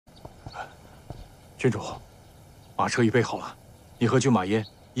郡主，马车已备好了，你和骏马爷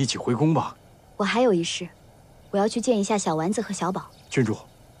一起回宫吧。我还有一事，我要去见一下小丸子和小宝。郡主，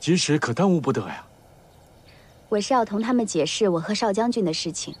今时可耽误不得呀。我是要同他们解释我和少将军的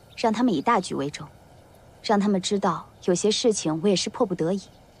事情，让他们以大局为重，让他们知道有些事情我也是迫不得已，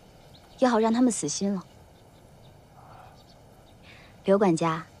也好让他们死心了。刘管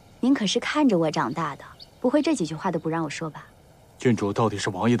家，您可是看着我长大的，不会这几句话都不让我说吧？郡主到底是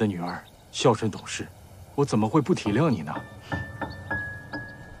王爷的女儿，孝顺懂事，我怎么会不体谅你呢？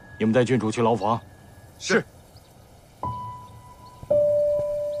你们带郡主去牢房。是。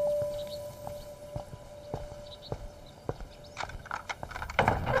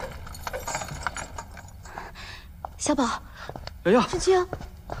小宝，哎呀，志清，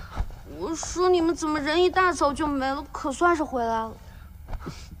我说你们怎么人一大早就没了？可算是回来了。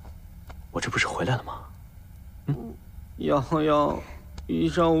我这不是回来了吗？瑶瑶，一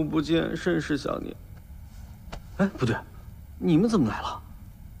上午不见，甚是想念。哎，不对，你们怎么来了？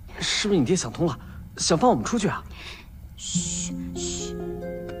是不是你爹想通了，想放我们出去啊？嘘嘘，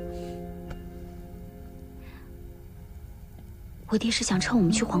我爹是想趁我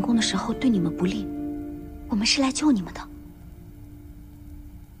们去皇宫的时候对你们不利，我们是来救你们的。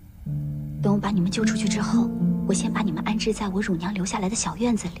等我把你们救出去之后，我先把你们安置在我乳娘留下来的小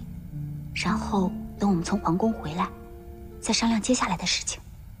院子里，然后等我们从皇宫回来，再商量接下来的事情。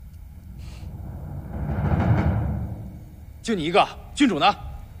就你一个，郡主呢？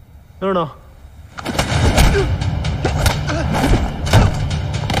那儿呢？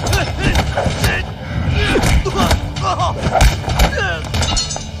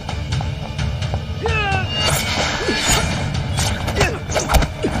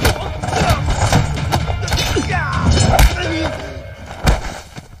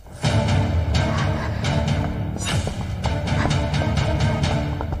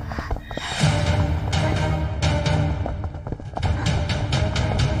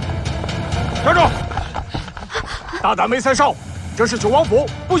站住！大胆梅三少，这是九王府，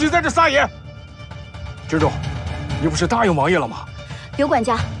不许在这撒野！郡主，你不是答应王爷了吗？刘管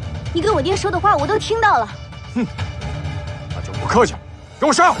家，你跟我爹说的话我都听到了。哼，那就不客气，给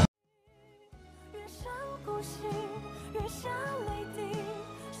我上！